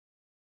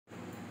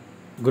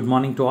Good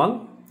morning to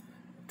all.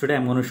 Today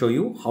I'm going to show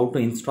you how to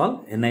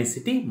install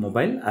NICT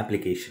mobile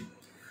application.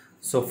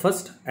 So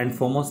first and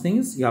foremost thing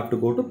is you have to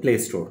go to Play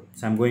Store.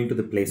 So I'm going to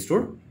the Play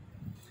Store.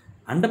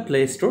 Under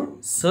Play Store,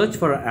 search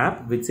for an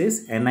app which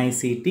says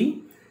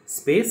NICT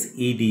space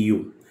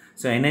EDU.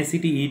 So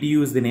NICT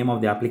EDU is the name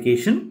of the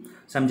application.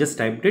 So I'm just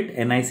typed it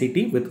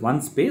NICT with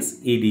one space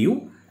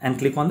EDU and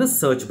click on the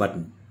search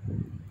button.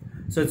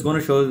 So it's going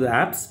to show you the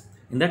apps.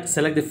 In that,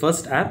 select the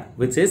first app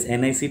which says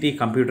NICT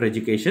Computer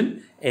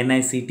Education,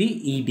 NICT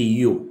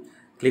EDU.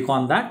 Click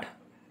on that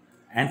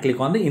and click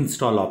on the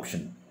install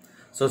option.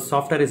 So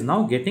software is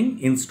now getting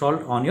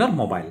installed on your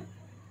mobile.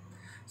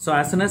 So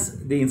as soon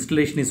as the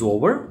installation is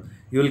over,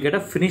 you will get a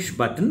finish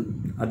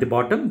button at the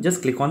bottom.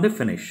 Just click on the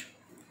finish.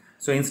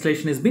 So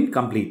installation has been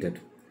completed.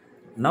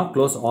 Now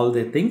close all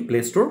the thing,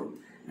 Play Store,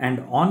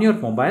 and on your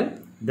mobile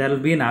there will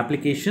be an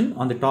application.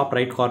 On the top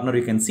right corner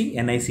you can see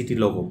NICT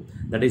logo.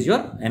 That is your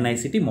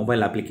NICT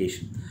mobile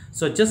application.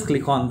 So just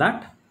click on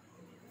that.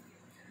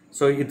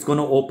 So it's going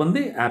to open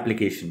the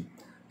application.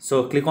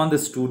 So click on the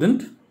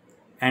student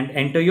and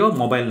enter your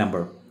mobile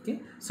number. Okay.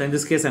 So in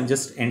this case I'm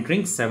just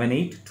entering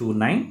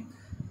 7829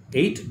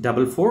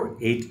 844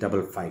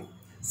 855.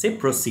 Say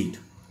proceed.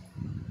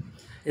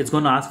 It's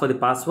going to ask for the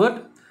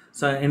password.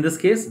 So in this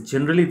case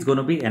generally it's going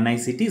to be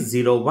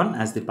NICT 01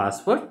 as the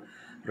password.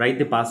 Write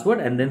the password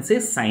and then say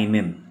sign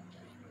in.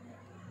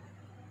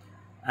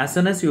 As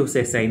soon as you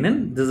say sign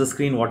in, this is the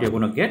screen what you're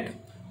going to get.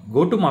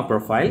 Go to my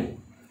profile,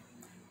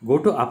 go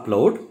to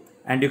upload,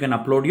 and you can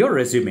upload your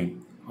resume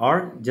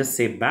or just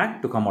say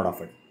back to come out of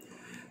it.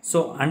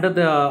 So under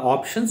the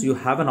options, you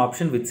have an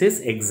option which says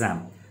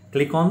exam.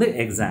 Click on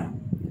the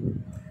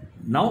exam.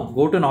 Now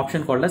go to an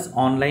option called as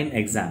online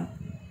exam.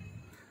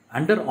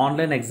 Under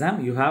online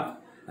exam, you have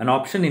an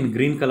option in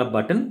green color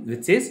button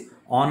which says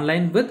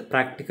online with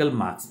practical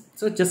marks.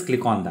 So just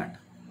click on that.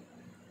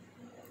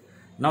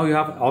 Now you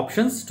have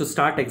options to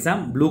start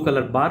exam. Blue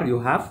color bar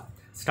you have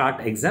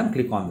start exam.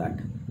 Click on that.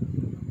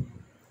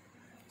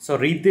 So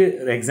read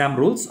the exam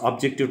rules,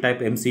 objective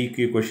type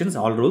MCQ questions,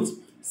 all rules.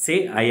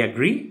 Say I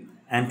agree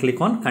and click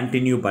on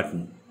continue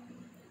button.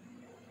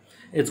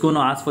 It's going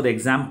to ask for the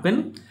exam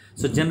pin.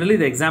 So generally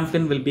the exam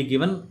pin will be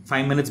given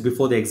 5 minutes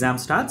before the exam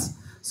starts.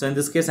 So in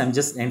this case I'm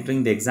just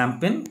entering the exam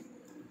pin.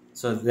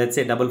 So let's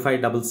say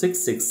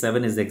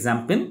 556667 is the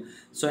exam pin.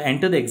 So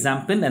enter the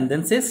exam pin and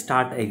then say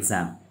start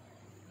exam.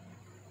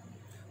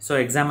 So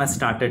exam has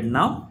started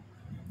now.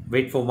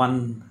 Wait for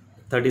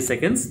 30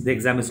 seconds. The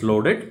exam is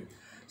loaded.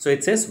 So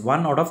it says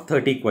 1 out of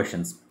 30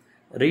 questions.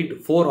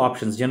 Read 4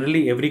 options.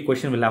 Generally every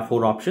question will have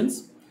 4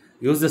 options.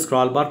 Use the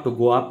scroll bar to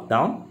go up,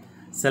 down.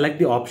 Select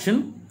the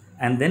option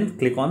and then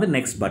click on the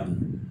next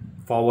button,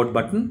 forward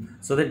button,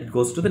 so that it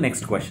goes to the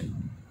next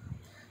question.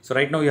 So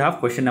right now you have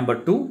question number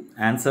 2.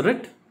 Answer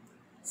it.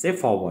 Say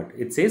forward.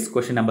 It says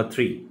question number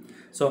 3.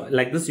 So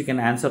like this you can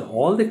answer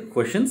all the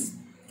questions.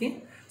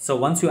 Okay. So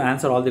once you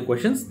answer all the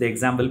questions, the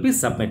exam will be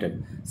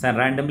submitted. So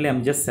randomly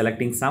I'm just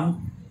selecting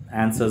some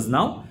answers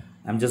now.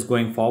 I'm just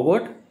going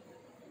forward.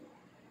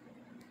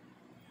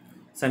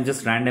 So I'm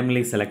just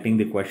randomly selecting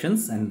the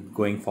questions and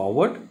going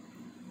forward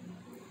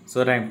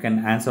so that I can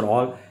answer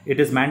all. It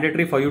is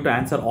mandatory for you to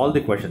answer all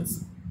the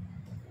questions.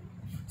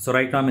 So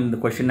right now I'm in the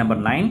question number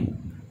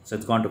 9. So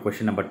it's gone to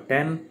question number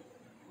 10.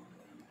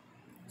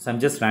 So I'm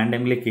just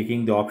randomly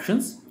clicking the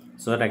options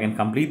so that I can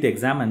complete the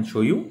exam and show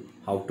you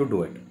how to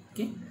do it.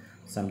 Okay.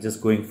 So I'm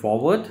just going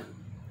forward.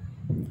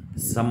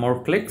 Some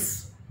more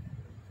clicks.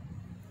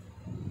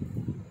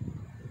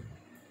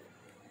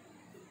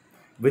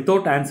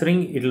 Without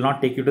answering, it will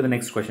not take you to the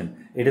next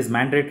question. It is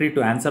mandatory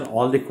to answer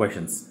all the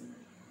questions.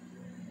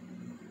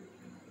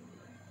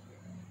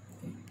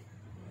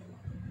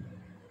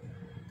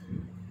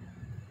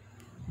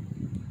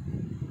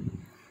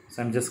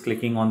 So I'm just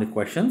clicking on the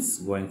questions,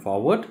 going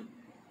forward.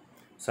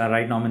 So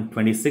right now I'm in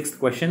 26th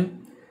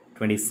question,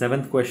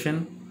 27th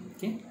question.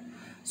 Okay.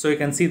 So you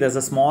can see there's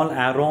a small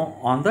arrow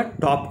on the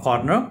top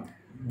corner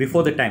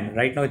before the time.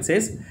 Right now it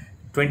says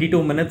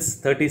 22 minutes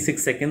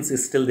 36 seconds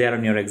is still there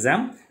on your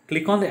exam.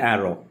 Click on the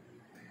arrow.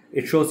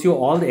 It shows you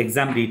all the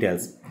exam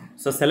details.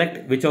 So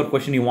select whichever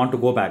question you want to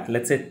go back.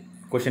 Let's say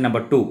question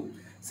number 2.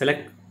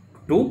 Select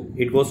 2.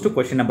 It goes to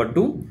question number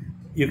 2.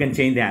 You can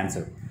change the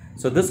answer.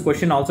 So this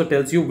question also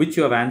tells you which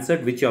you have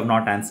answered, which you have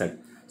not answered.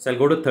 So I'll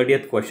go to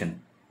 30th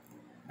question.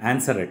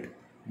 Answer it.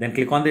 Then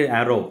click on the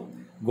arrow.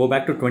 Go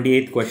back to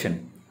 28th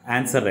question.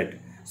 Answer it.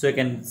 So you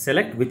can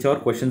select whichever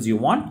questions you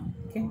want.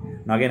 Okay.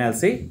 Now again I'll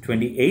say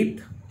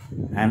 28th.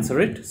 Answer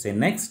it. Say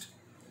next.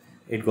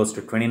 It goes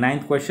to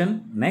 29th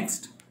question.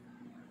 Next.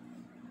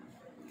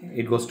 Okay.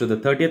 It goes to the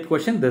 30th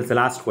question. This is the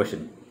last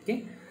question.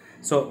 Okay.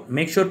 So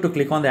make sure to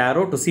click on the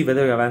arrow to see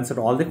whether you have answered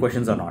all the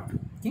questions or not.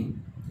 Okay.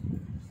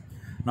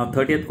 Now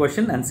 30th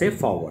question and say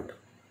forward.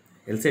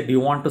 It'll say, do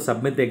you want to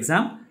submit the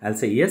exam? I'll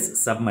say yes,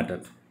 submit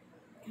it.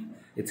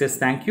 It says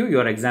thank you,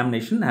 your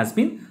examination has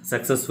been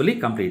successfully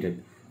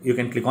completed. You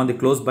can click on the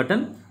close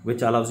button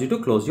which allows you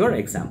to close your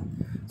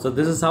exam. So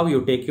this is how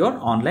you take your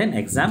online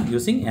exam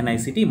using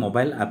NICT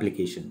mobile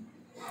application.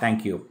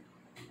 Thank you.